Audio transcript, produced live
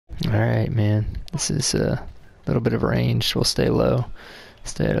Alright, man. This is a little bit of range. We'll stay low.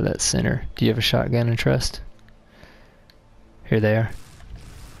 Stay out of that center. Do you have a shotgun and trust? Here they are.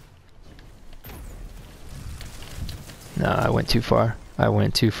 No, I went too far. I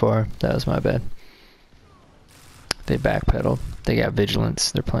went too far. That was my bad. They backpedaled. They got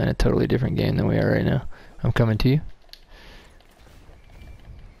vigilance. They're playing a totally different game than we are right now. I'm coming to you.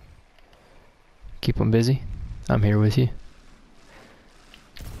 Keep them busy. I'm here with you.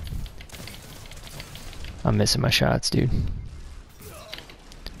 I'm missing my shots, dude.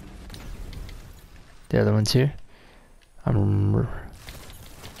 The other one's here.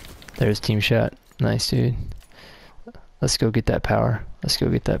 There's team shot. Nice, dude. Let's go get that power. Let's go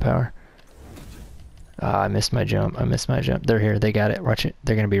get that power. Ah, I missed my jump. I missed my jump. They're here. They got it. Watch it.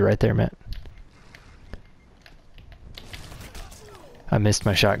 They're gonna be right there, Matt. I missed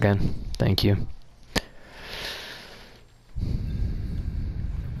my shotgun. Thank you.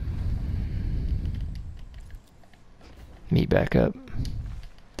 Meet back up.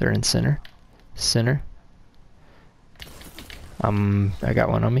 They're in center. Center. I got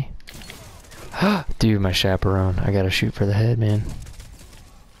one on me. Dude, my chaperone. I gotta shoot for the head, man.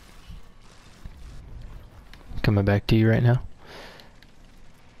 Coming back to you right now.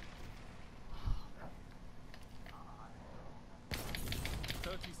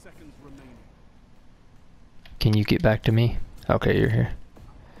 Can you get back to me? Okay, you're here.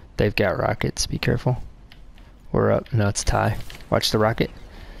 They've got rockets. Be careful. We're up. No, it's tie. Watch the rocket.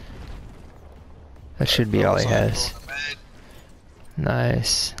 That should be all he has.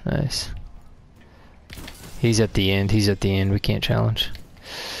 Nice, nice. He's at the end. He's at the end. We can't challenge.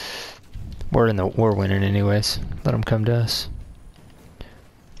 We're winning anyways. Let him come to us.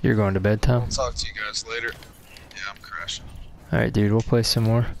 You're going to bed, Tom? I'll talk to you guys later. Yeah, I'm crashing. Alright, dude. We'll play some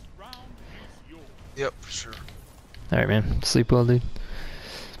more. Yep, for sure. Alright, man. Sleep well, dude.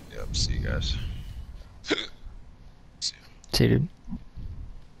 Yep, see you guys. See you. See you,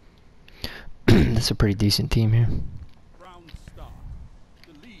 dude. That's a pretty decent team here.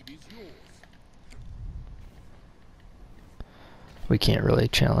 We can't really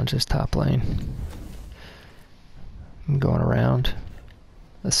challenge this top lane. I'm going around.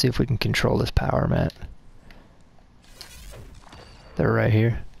 Let's see if we can control this power, Matt. They're right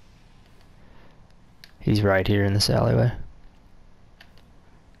here. He's right here in this alleyway.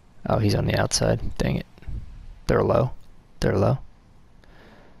 Oh, he's on the outside. Dang it. They're low. They're low.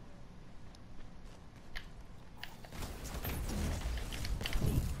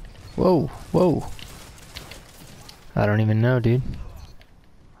 Whoa, whoa. I don't even know, dude.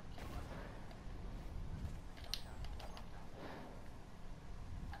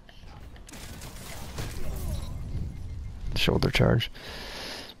 Shoulder charge.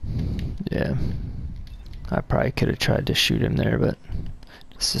 Yeah. I probably could have tried to shoot him there, but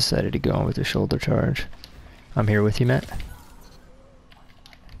just decided to go on with the shoulder charge. I'm here with you, Matt.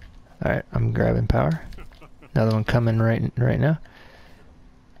 Alright, I'm grabbing power. Another one coming right now.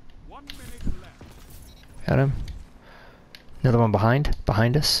 Got him. Another one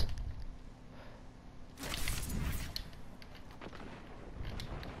behind us.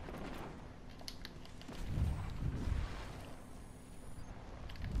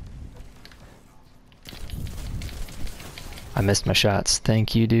 I missed my shots.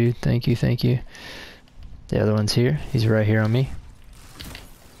 Thank you, dude. Thank you, thank you. The other one's here. He's right here on me.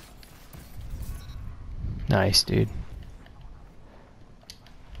 Nice, dude.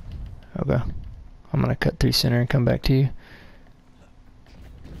 Okay. I'm gonna cut through center and come back to you.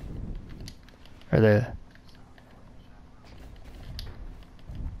 Are they...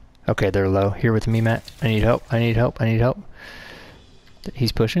 Okay, they're low. Here with me, Matt. I need help. I need help. I need help.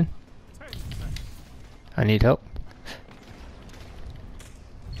 He's pushing. I need help.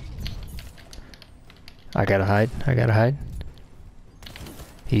 I gotta hide. I gotta hide.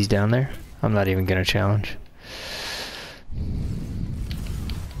 He's down there. I'm not even gonna challenge.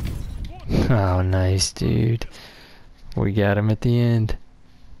 Oh, nice, dude. We got him at the end.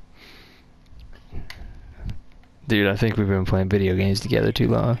 Dude, I think we've been playing video games together too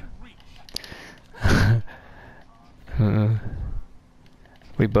long.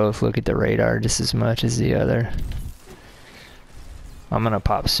 We both look at the radar just as much as the other. I'm gonna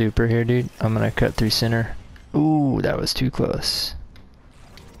pop super here, dude. I'm gonna cut through center. Ooh, that was too close.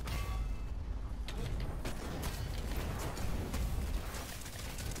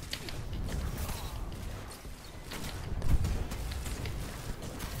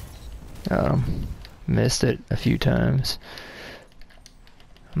 Missed it a few times.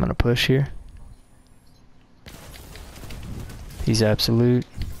 I'm gonna push here. He's absolute.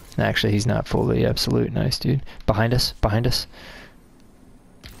 Actually, he's not fully absolute. Nice, dude. Behind us. Behind us.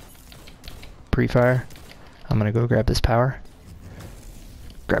 pre-fire. I'm gonna go grab this power.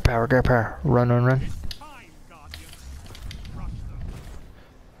 Grab power, grab power. Run, run, run.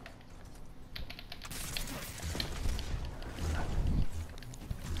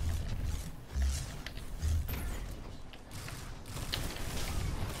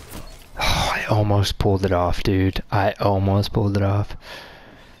 Oh, I almost pulled it off, dude. I almost pulled it off.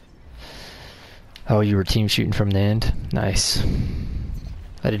 Oh, you were team shooting from the end? Nice.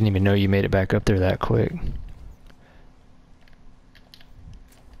 I didn't even know you made it back up there that quick.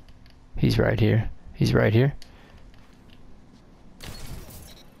 He's right here. He's right here.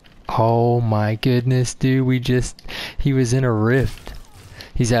 Oh my goodness, dude. He was in a rift.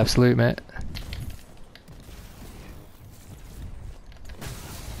 He's absolute, Matt.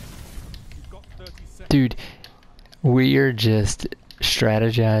 Dude, we are just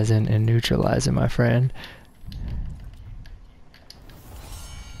strategizing and neutralizing, my friend.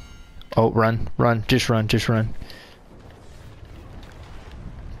 Oh, run, run, just run, just run.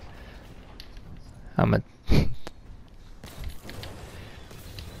 I'm a...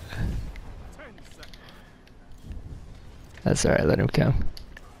 That's alright, let him come.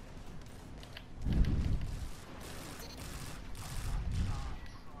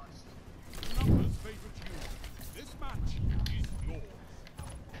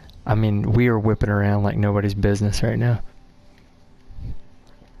 I mean, we are whipping around like nobody's business right now.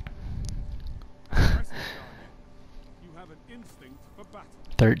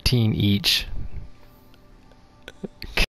 13 each.